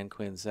that Dan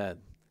Quinn said,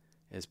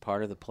 as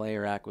part of the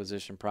player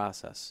acquisition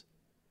process,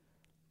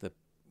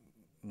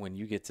 when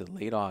you get to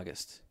late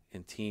August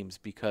in teams,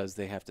 because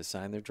they have to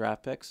sign their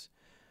draft picks,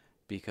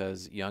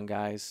 because young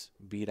guys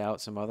beat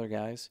out some other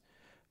guys,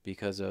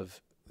 because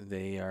of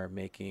they are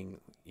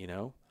making,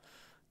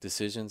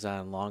 decisions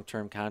on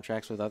long-term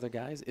contracts with other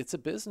guys. It's a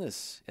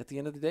business. At the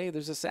end of the day,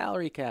 there's a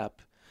salary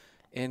cap,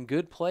 and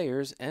good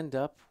players end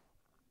up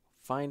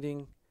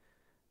finding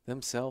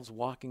themselves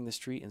walking the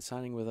street and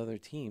signing with other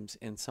teams,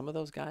 and some of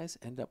those guys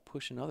end up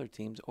pushing other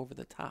teams over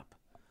the top.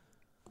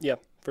 Yeah,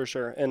 for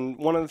sure. And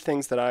one of the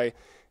things that I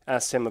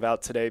asked him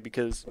about today,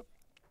 because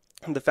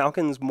the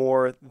Falcons,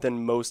 more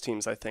than most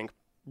teams, I think,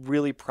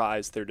 really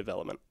prize their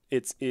development.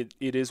 It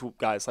is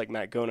guys like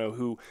Matt Gono,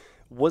 who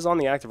was on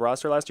the active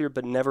roster last year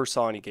but never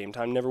saw any game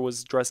time, never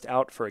was dressed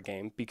out for a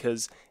game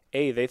because,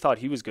 they thought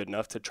he was good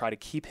enough to try to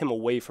keep him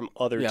away from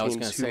other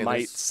teams who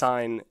might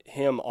sign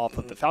him off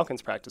of the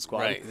Falcons practice squad.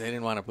 Right, they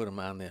didn't want to put him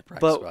on the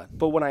practice squad.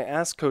 But when I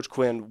asked Coach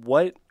Quinn,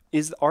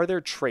 are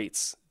there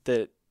traits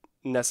that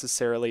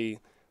necessarily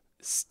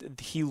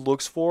he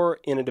looks for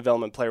in a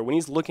development player when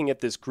he's looking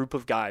at this group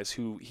of guys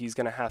who he's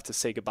going to have to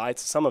say goodbye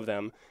to some of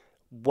them?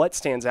 What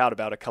stands out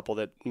about a couple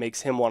that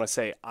makes him want to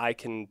say, I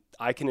can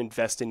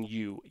invest in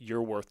you,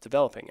 you're worth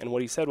developing? And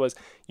what he said was,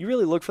 you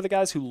really look for the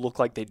guys who look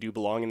like they do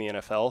belong in the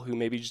NFL, who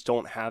maybe just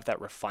don't have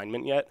that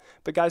refinement yet,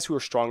 but guys who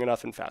are strong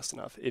enough and fast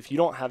enough. If you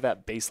don't have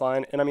that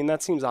baseline, and I mean,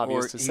 that seems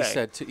obvious to say.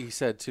 He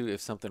said, too, if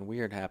something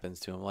weird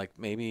happens to him, like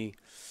maybe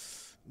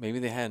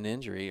they had an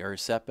injury or a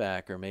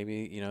setback, or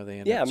maybe, they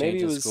end up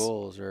changing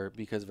schools, or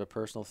because of a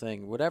personal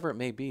thing, whatever it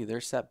may be,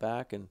 they're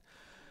setback and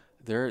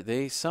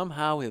they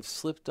somehow have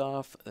slipped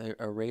off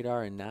a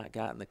radar and not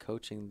gotten the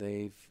coaching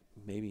they've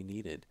maybe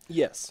needed.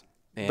 Yes,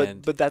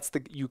 but that's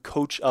you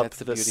coach up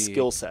the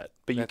skill set,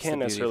 but you can't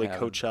necessarily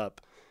coach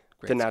up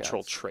the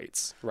natural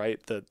traits, right?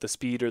 The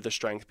speed or the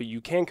strength, but you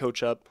can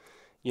coach up,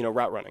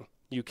 route running.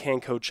 You can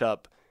coach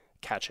up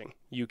catching.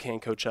 You can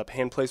coach up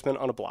hand placement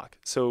on a block.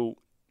 So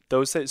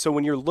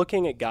when you're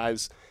looking at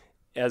guys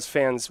as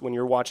fans, when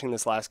you're watching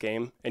this last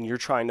game and you're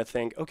trying to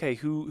think, okay,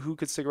 who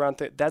could stick around?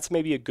 That's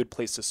maybe a good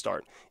place to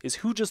start, is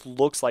who just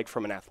looks like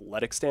from an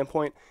athletic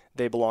standpoint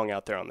they belong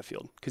out there on the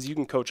field, because you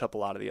can coach up a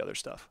lot of the other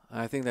stuff.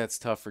 I think that's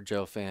tough for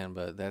Joe Fan,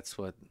 but that's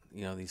what,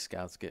 these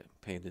scouts get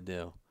paid to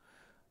do.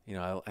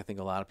 I think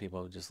a lot of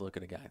people would just look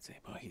at a guy and say,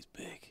 "Oh, he's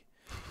big.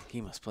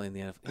 He must play in the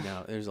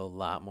NFL." There's a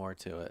lot more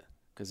to it,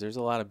 because there's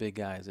a lot of big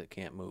guys that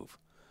can't move.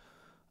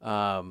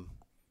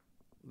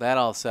 That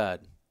all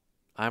said,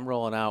 I'm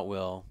rolling out,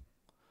 Will,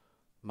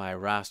 my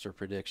roster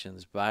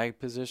predictions by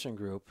position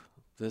group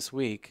this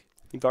week.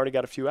 You've already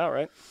got a few out,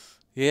 right?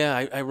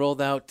 Yeah, I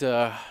rolled out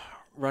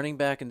running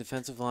back and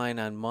defensive line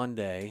on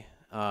Monday.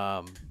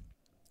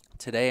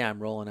 Today I'm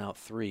rolling out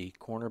 3.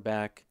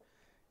 Cornerback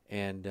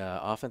and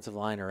offensive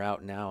line are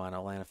out now on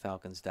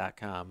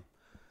AtlantaFalcons.com.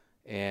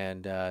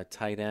 And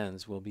tight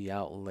ends will be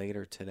out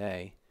later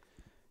today.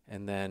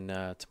 And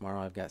then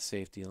tomorrow I've got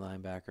safety,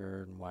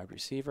 linebacker, and wide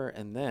receiver.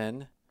 And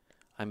then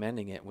I'm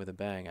ending it with a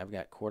bang. I've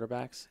got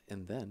quarterbacks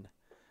and then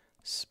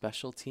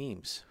special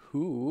teams.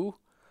 Who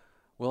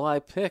will I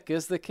pick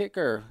as the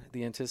kicker?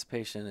 The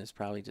anticipation is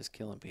probably just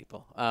killing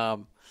people.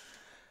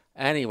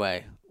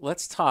 Anyway,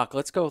 let's talk.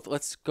 Let's go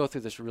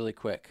through this really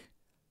quick.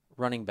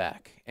 Running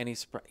back. Any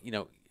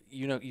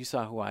you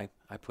saw who I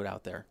put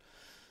out there.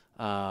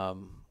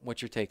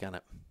 What's your take on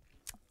it?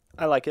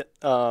 I like it.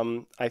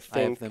 I I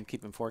think have them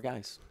keeping 4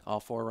 guys, all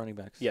 4 running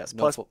backs. yes,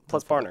 No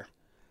plus Barner.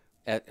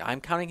 I'm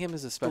counting him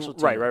as a special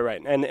team.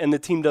 Right. And the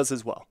team does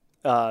as well.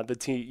 The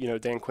team,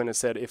 Dan Quinn has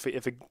said, if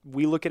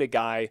we look at a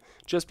guy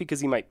just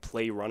because he might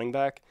play running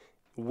back,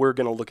 we're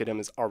going to look at him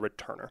as our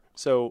returner.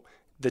 So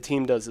the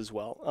team does as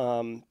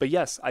well. But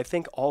yes, I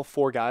think all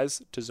 4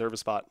 guys deserve a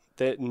spot.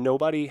 That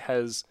nobody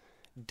has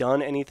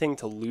done anything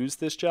to lose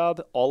this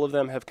job. All of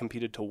them have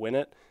competed to win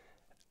it.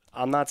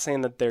 I'm not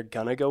saying that they're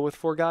going to go with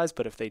 4 guys,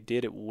 but if they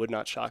did, it would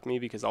not shock me,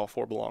 because all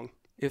 4 belong.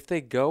 If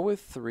they go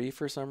with 3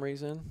 for some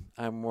reason,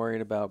 I'm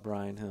worried about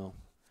Brian Hill.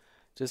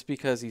 Just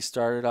because he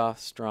started off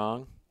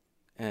strong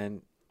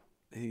and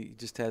he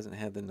just hasn't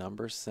had the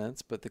numbers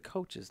since, but the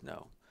coaches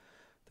know.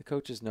 The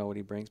coaches know what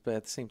he brings, but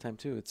at the same time,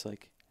 too, it's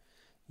like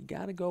you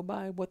got to go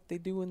by what they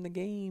do in the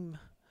game.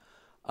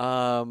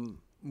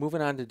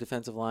 Moving on to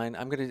defensive line,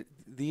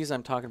 these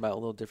I'm talking about a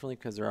little differently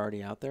because they're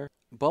already out there.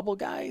 Bubble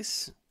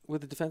guys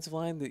with the defensive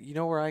line,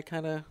 where I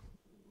kind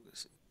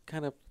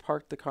of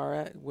parked the car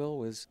at, Will,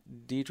 was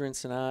Deidrin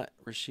Senat,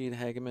 Rashid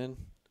Hageman,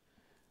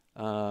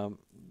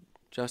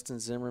 Justin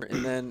Zimmer,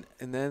 and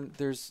then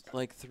there's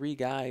like 3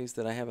 guys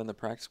that I have in the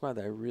practice squad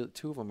that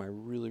 2 of them I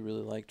really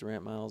like,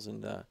 Durant Miles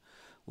and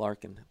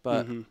Larkin.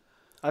 But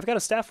I've got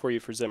a staff for you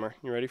for Zimmer.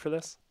 You ready for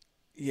this?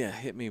 Yeah,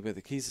 hit me with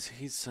it.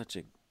 He's such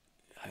a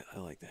I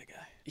like that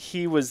guy.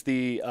 He was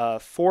the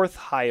 4th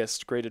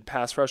highest graded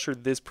pass rusher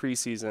this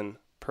preseason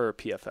per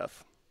PFF.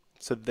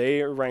 So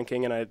they are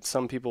ranking, and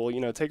some people,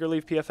 take or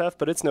leave PFF,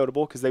 but it's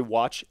notable because they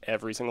watch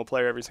every single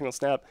player, every single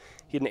snap.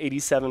 He had an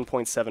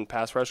 87.7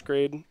 pass rush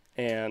grade,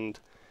 and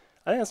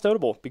I think that's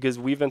notable because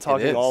we've been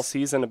talking all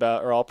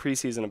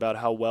preseason about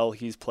how well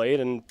he's played,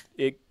 and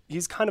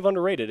he's kind of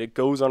underrated. It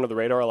goes under the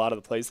radar, a lot of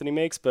the plays that he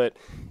makes, but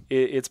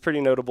it's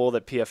pretty notable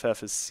that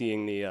PFF is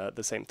seeing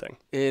the same thing.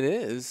 It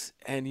is,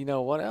 and you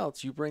know what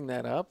else? You bring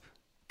that up.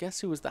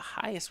 Guess who was the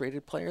highest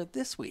rated player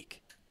this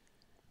week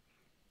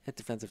at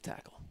defensive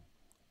tackle?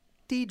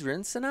 Deidrin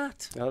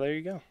Senat. Oh, there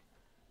you go.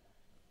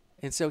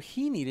 And so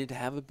he needed to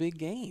have a big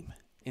game.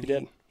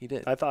 And he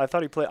did. I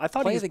thought he played. I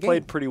thought he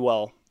played pretty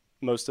well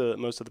most of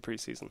the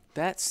preseason.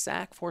 That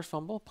sack, forced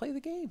fumble, play the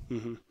game.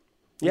 Mm-hmm.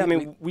 Yeah,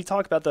 we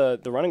talk about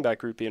the running back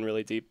group being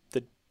really deep.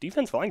 The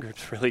defensive line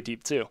group's really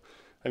deep too.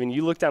 I mean,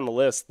 you look down the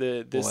list.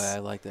 Boy, I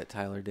like that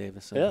Tyler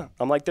Davis. Yeah,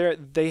 I'm like they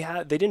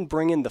didn't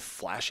bring in the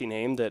flashy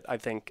name that I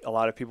think a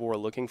lot of people were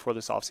looking for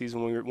this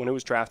offseason when it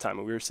was draft time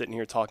and we were sitting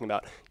here talking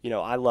about.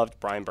 I loved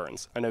Brian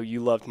Burns. I know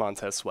you loved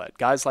Montez Sweat.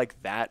 Guys like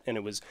that, and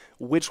it was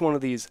which one of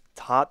these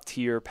top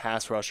tier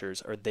pass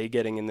rushers are they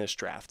getting in this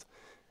draft?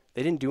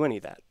 They didn't do any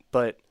of that,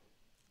 but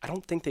I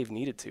don't think they've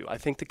needed to. I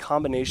think the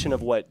combination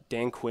of what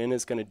Dan Quinn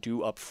is going to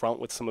do up front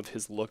with some of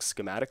his looks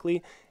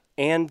schematically,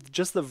 and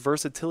just the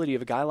versatility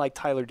of a guy like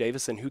Tyler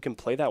Davison who can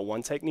play that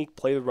one technique,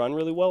 play the run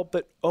really well,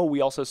 but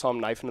we also saw him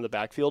knife into the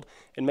backfield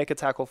and make a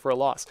tackle for a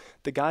loss.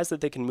 The guys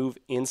that they can move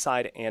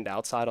inside and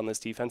outside on this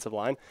defensive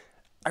line,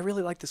 I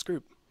really like this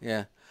group.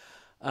 Yeah.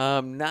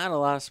 Not a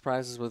lot of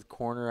surprises with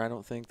corner, I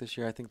don't think, this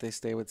year. I think they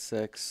stay with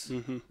 6.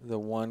 Mm-hmm. The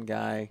one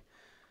guy,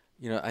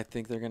 I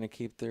think they're going to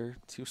keep their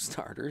 2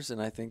 starters,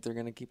 and I think they're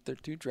going to keep their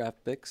 2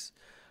 draft picks.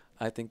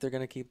 I think they're going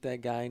to keep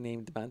that guy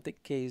named Devontae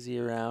Casey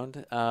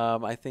around.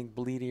 I think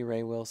Bleedy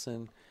Ray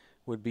Wilson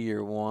would be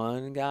your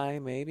one guy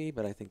maybe,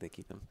 but I think they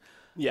keep him.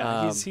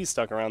 Yeah, he's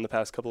stuck around the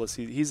past couple of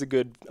seasons. He's a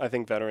good, I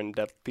think, veteran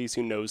depth piece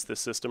who knows the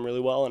system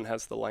really well and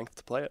has the length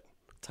to play it.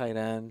 Tight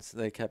ends,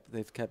 they've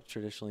kept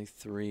traditionally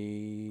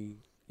 3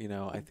 You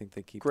know, I think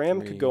they keep Graham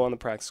 3. could go on the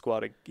practice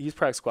squad. He's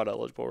practice squad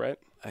eligible, right?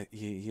 I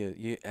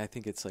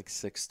think it's like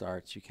 6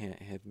 starts. You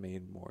can't have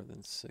made more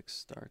than 6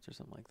 starts or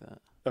something like that.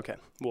 Okay.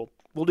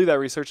 We'll do that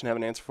research and have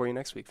an answer for you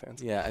next week,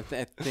 fans. Yeah, I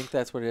think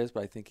that's what it is,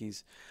 but I think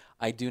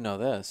I do know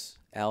this.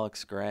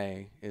 Alex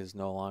Gray is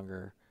no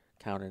longer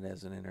counted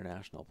as an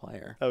international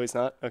player. Oh, he's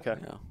not? Okay.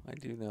 No, I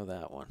do know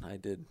that one. I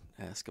did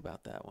ask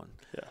about that one.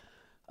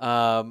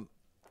 Yeah.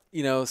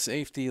 You know,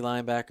 safety,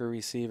 linebacker,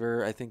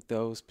 receiver, I think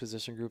those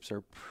position groups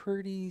are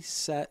pretty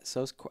set.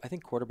 So I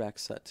think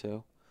quarterback's set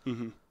too.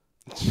 Mm-hmm.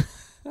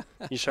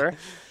 You sure?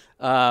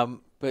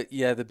 But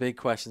yeah, the big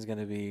question is going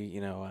to be, you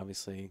know,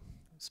 obviously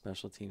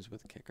special teams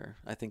with the kicker.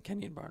 I think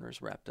Kenyon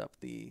Barner's wrapped up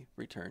the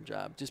return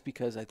job just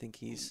because I think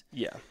he's,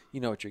 you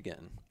know what you're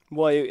getting.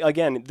 Well,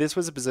 again, this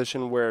was a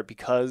position where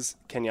because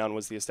Kenyon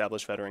was the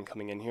established veteran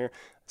coming in here,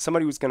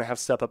 somebody was going to have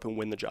to step up and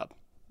win the job.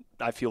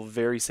 I feel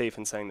very safe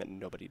in saying that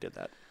nobody did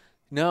that.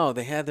 No,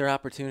 they had their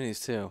opportunities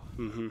too,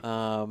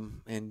 Mm-hmm.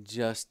 and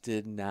just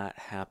did not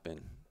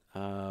happen.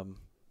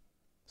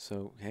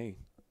 So, hey,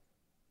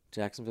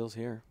 Jacksonville's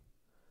here.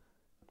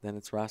 Then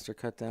it's roster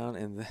cut down,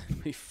 and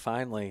then we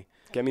finally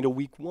get me to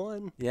week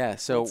 1. Yeah,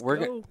 so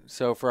Let's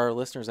so for our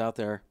listeners out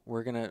there,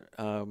 we're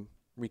gonna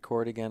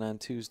record again on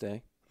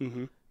Tuesday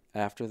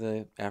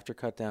after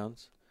cut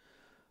downs,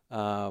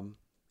 and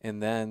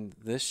then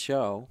this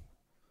show.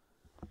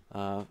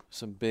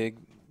 Some big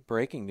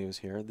breaking news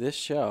here. This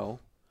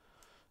show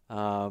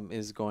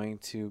is going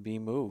to be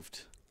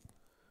moved.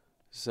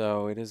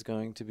 So it is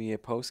going to be a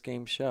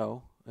post-game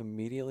show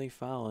immediately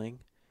following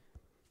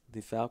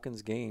the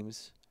Falcons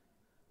games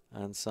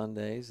on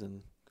Sundays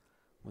and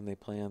when they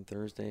play on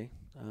Thursday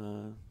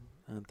on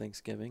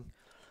Thanksgiving.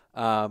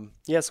 So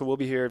we'll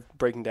be here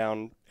breaking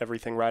down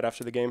everything right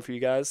after the game for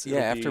you guys.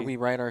 After we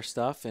write our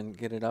stuff and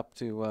get it up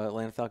to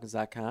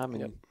AtlantaFalcons.com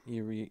and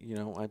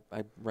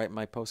I write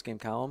my post-game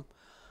column.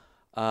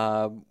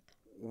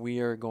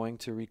 We are going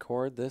to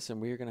record this, and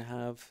we are going to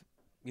have,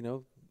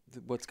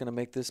 what's going to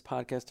make this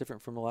podcast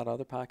different from a lot of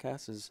other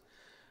podcasts is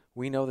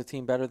we know the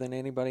team better than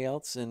anybody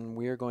else, and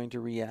we are going to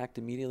react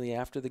immediately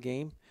after the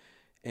game,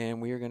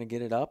 and we are going to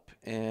get it up,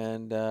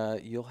 and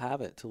you'll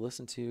have it to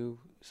listen to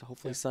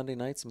hopefully Sunday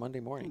nights and Monday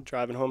morning.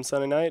 Driving home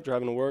Sunday night,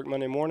 driving to work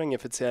Monday morning.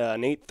 If it's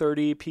an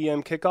 8:30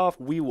 p.m. kickoff,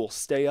 we will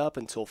stay up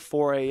until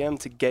 4 a.m.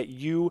 to get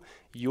you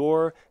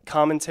your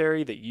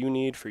commentary that you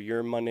need for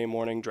your Monday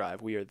morning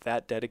drive. We are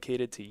that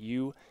dedicated to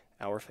you,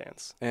 our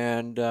fans.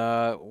 And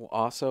we'll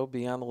also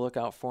be on the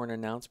lookout for an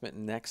announcement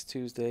next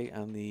Tuesday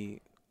on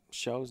the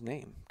show's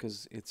name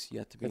because it's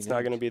yet to be It's named.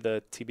 not going to be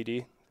the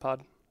TBD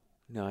pod?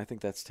 No, I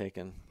think that's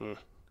taken.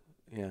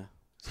 Yeah.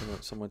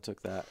 Someone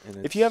took that.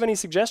 And if you have any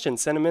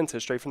suggestions, send them in to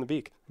Straight from the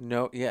Beak.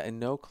 And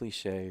no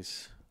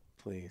cliches,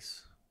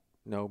 please.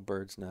 No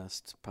Bird's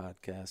Nest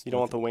podcast. You don't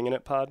want the Winging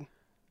It pod?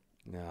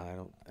 No, I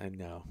don't. I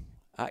know.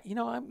 You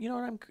know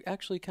what I'm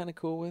actually kind of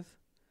cool with?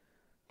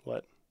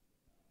 What?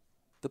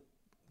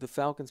 The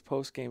Falcons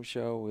post-game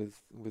show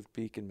with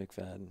Beak and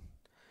McFadden.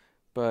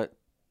 But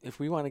if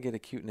we want to get a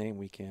cute name,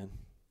 we can.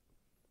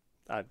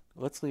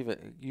 Let's leave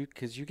it.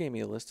 Because you gave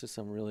me a list of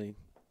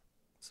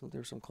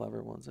there's some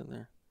clever ones in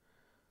there.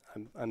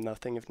 I'm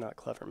nothing if not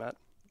clever, Matt.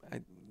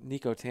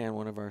 Nico Tan,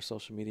 one of our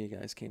social media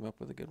guys, came up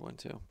with a good one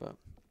too. But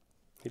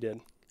he did.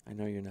 I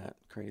know you're not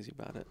crazy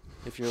about it.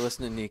 If you're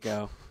listening,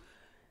 Nico,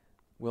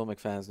 Will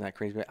McFadden's not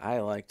crazy, but I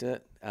liked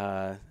it.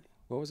 What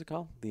was it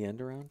called? The End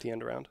Around? The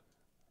End Around.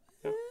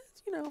 Yeah.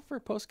 For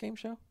a post-game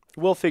show.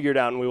 We'll figure it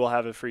out, and we will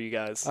have it for you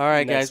guys. All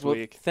right, next guys. Well,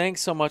 week.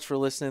 Thanks so much for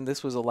listening.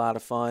 This was a lot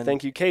of fun.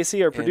 Thank you,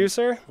 Casey, our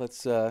producer.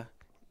 Let's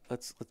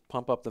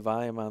pump up the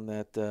volume on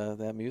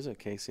that music,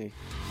 Casey.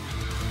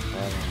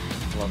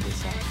 I love this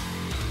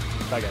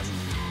song. Bye,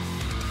 guys.